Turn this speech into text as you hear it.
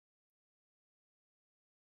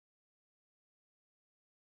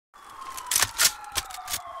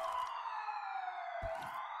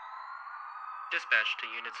Dispatch to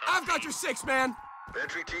units on I've got your 6, man!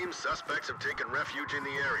 Entry team, suspects have taken refuge in the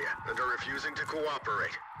area and are refusing to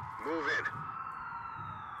cooperate. Move in.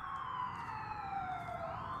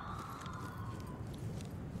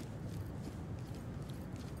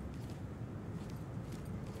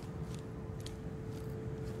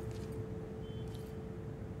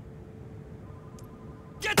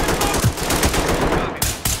 Get to cover!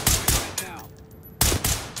 Now.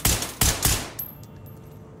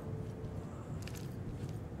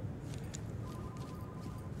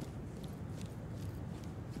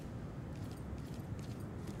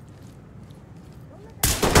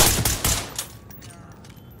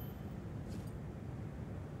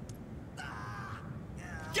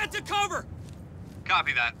 Get to cover!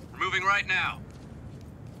 Copy that. We're moving right now.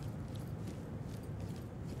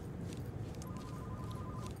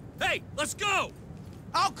 Hey, let's go!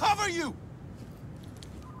 I'll cover you!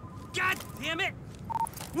 God damn it!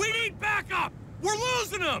 We need backup! We're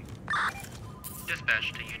losing them!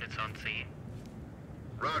 Dispatch to units on scene.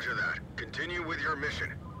 Roger that. Continue with your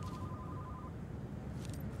mission.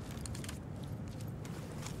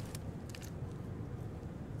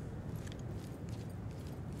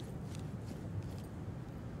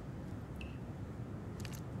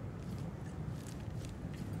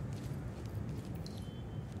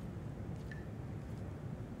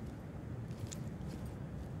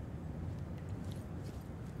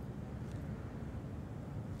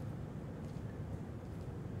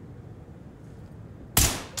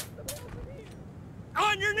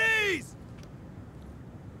 On your knees!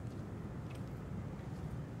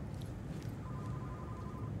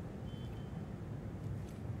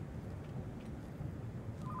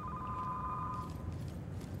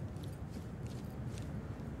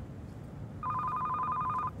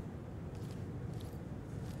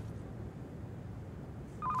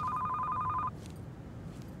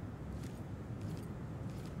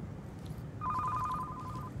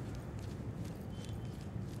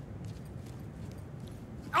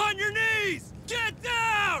 On your knees! Get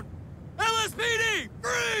down! LSPD,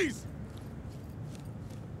 freeze!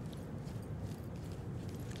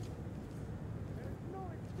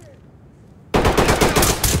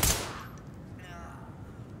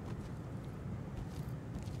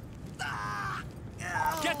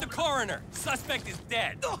 Get the coroner! Suspect is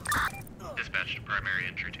dead! Dispatch to primary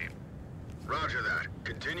entry team. Roger that.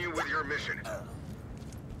 Continue with your mission.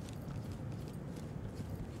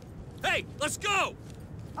 Hey, let's go!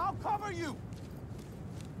 I'll cover you!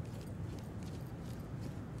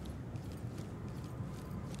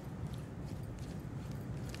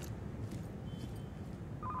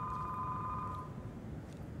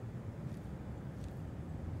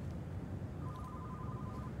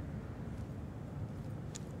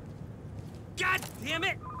 God damn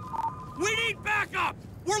it! We need backup!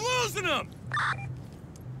 We're losing them!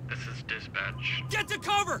 This is dispatch. Get to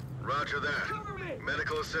cover! Roger that.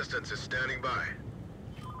 Medical assistance is standing by.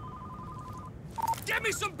 Get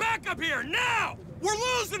me some backup here, now! We're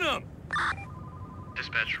losing them!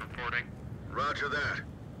 Dispatch reporting. Roger that.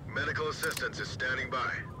 Medical assistance is standing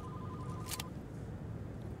by.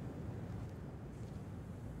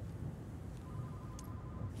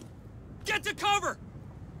 Get to cover!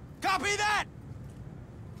 Copy that!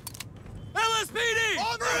 LSPD!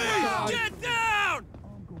 On the way! Get down!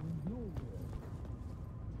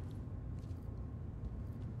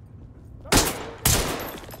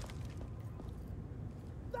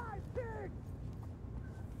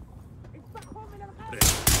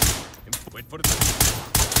 Wait for it.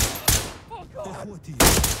 Oh, God!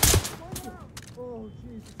 Oh,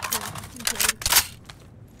 Jesus Christ.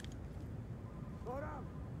 Go down.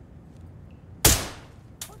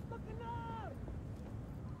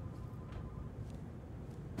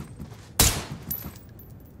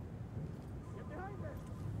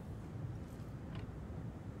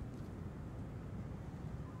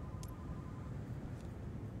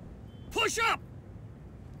 Push up!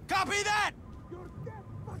 Copy that! You're dead,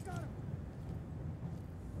 fucker!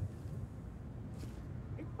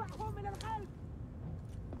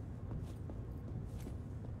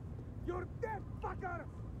 You're dead, fucker!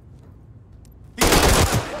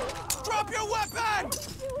 Drop your weapon!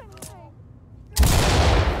 Do anything!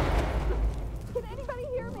 Can anybody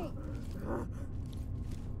hear me?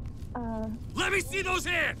 Let me see those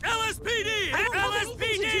hands! LSPD!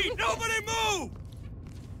 LSPD! Nobody move!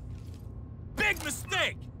 Big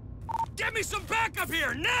mistake! Get me some backup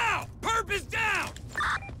here, now! Perp is down!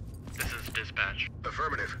 This is dispatch.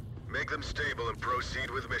 Affirmative. Make them stable and proceed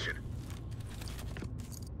with mission.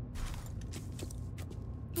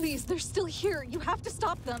 Please, they're still here. You have to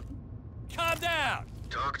stop them. Calm down!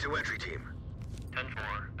 Talk to entry team.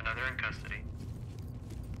 10-4, another in custody.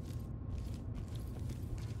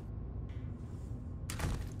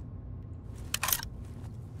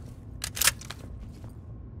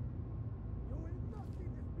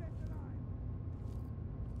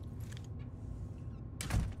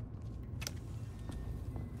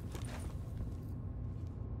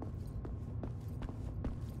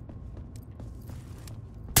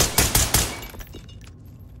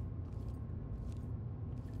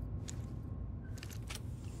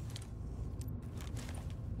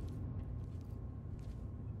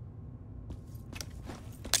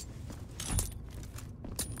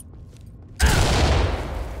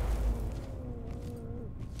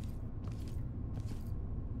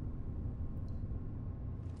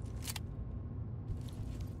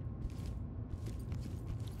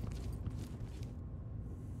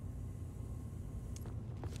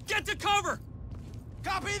 Get to cover!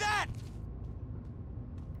 Copy that!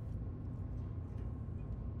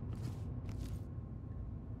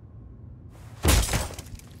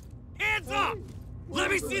 Hands up!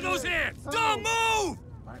 Let me see those hands! Don't move!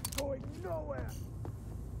 I'm going nowhere!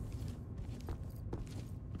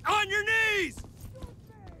 On your knees!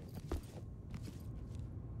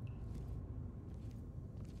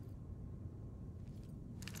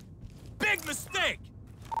 Big mistake!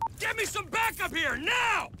 Get me some backup here,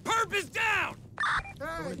 now! Perp is down!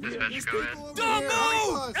 Hey, Dispatch, go ahead. Don't move!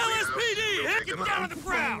 us. LSPD, We'll get take them down out. on the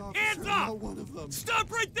ground! Hands up! one of them.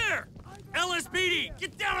 Stop right there! LSPD,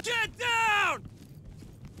 get down! Get down!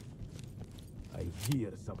 I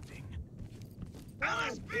hear something.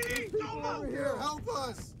 LSPD, People over here, help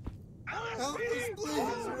us! Help us, please!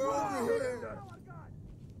 We're over here!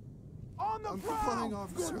 On the I'm complying,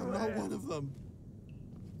 officer. I'm not one of them.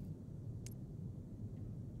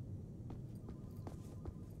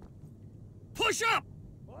 Push up!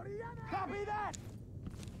 Copy that!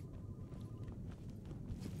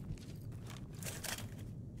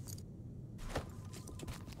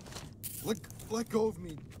 Let go of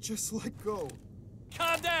me. Just let go.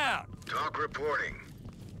 Calm down! Talk reporting.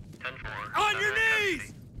 10-4. On your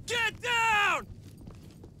knees! Get down!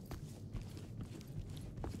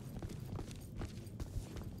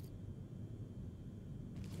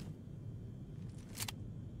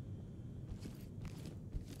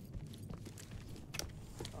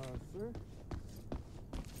 Sir?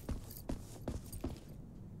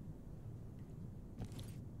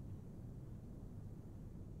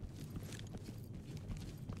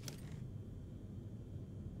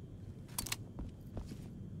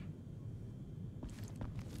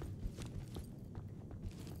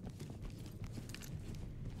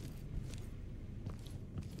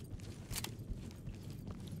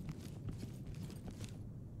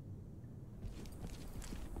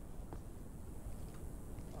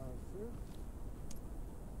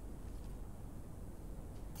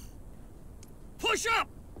 Push up!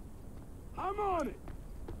 I'm on it!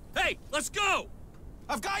 Hey, let's go!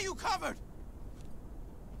 I've got you covered!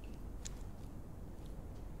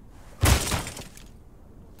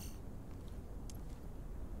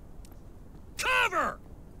 Cover!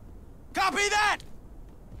 Copy that!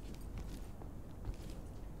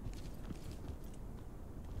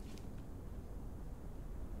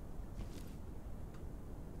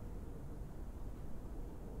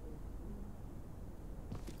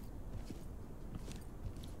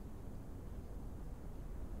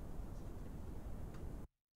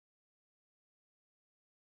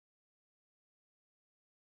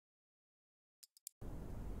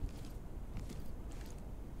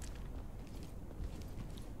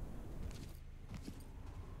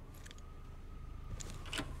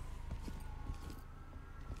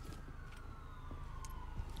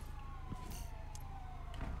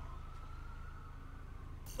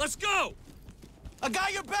 Let's go! I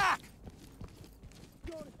got your back!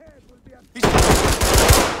 Your head will be a...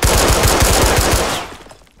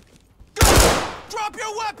 Go! Drop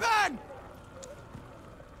your weapon!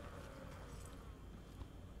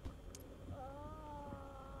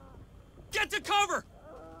 Get to cover!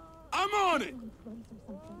 I'm on it!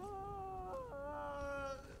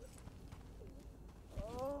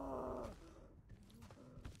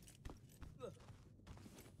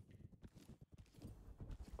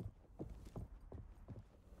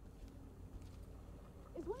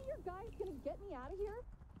 Is one of your guys gonna get me out of here?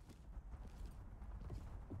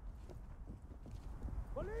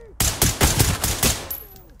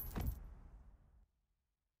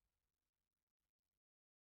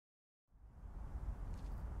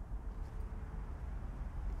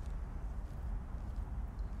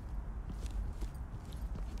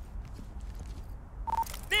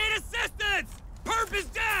 Need assistance! Perp is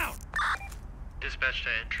down! Dispatch to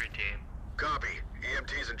entry team. Copy.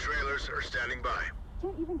 EMTs and trailers are standing by.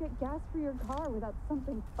 Can't even get gas for your car without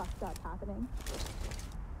something fucked up happening.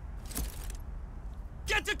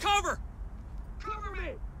 Get to cover! Cover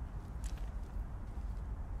me!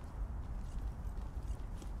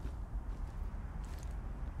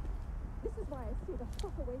 This is why I stay the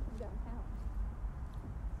fuck away from downtown.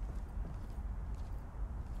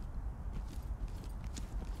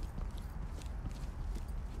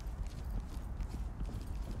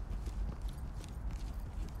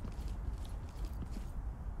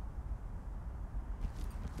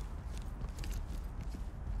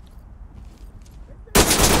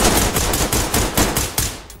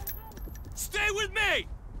 Stay with me!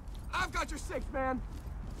 I've got your six, man!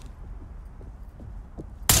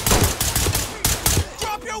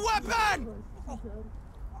 Drop your weapon!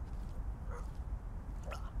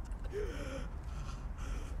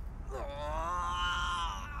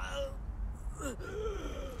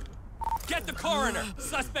 the coroner.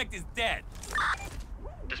 Suspect is dead.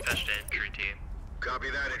 Dispatch to entry team. Copy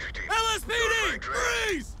that, entry team. LSPD!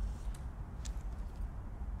 Freeze!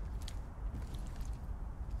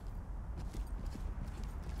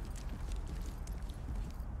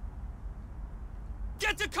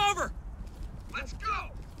 Get to cover! Let's go!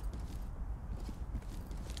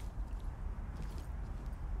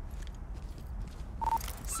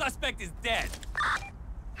 Suspect is dead.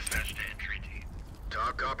 Dispatch to entry team.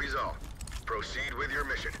 Talk copies all. Proceed with your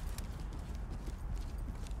mission.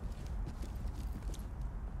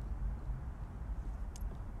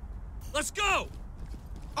 Let's go!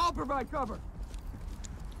 I'll provide cover.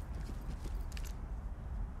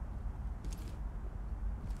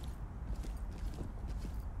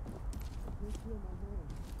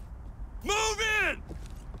 Move in!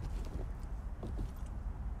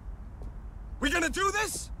 We gonna do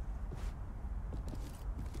this?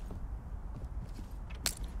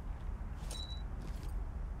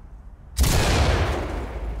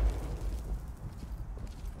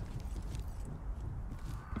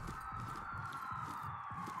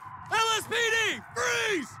 LSPD!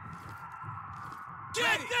 Freeze!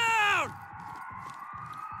 Get down!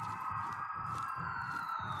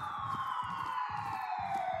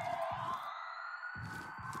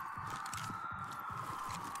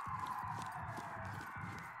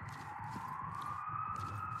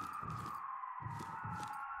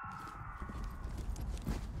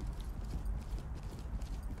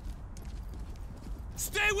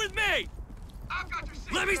 Stay with me! I've got your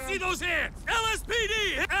seat, Let me man. see those hands!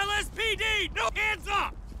 LSPD! LSPD! No hands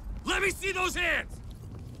up! Let me see those hands!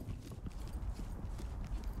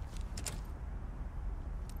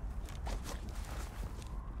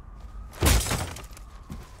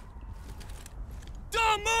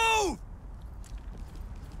 Don't move!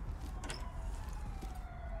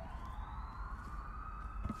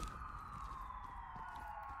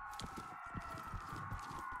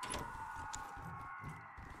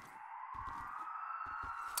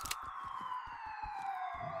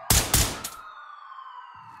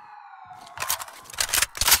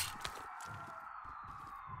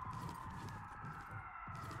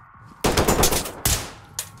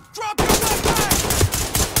 Drop your weapon!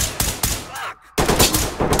 Fuck!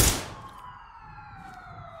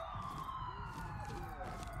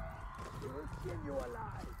 We'll skin you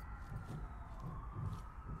alive.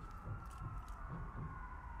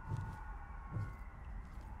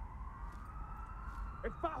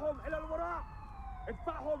 ادفعهم إلى الوراء!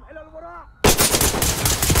 ادفعهم إلى الوراء!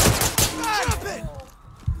 Drop it!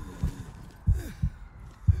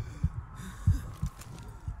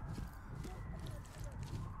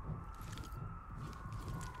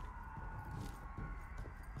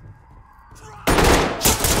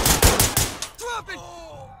 Drop it!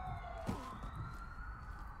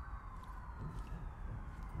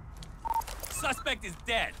 Suspect is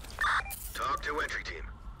dead. Talk to entry team.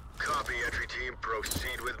 Copy, entry team.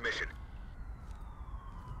 Proceed with mission.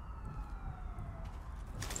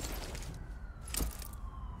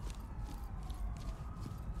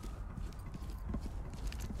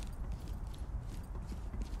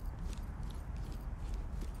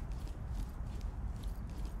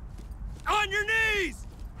 On your knees!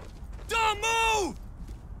 Don't move!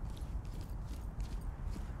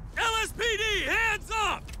 LSPD, hands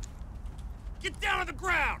up! Get down on the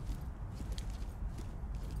ground!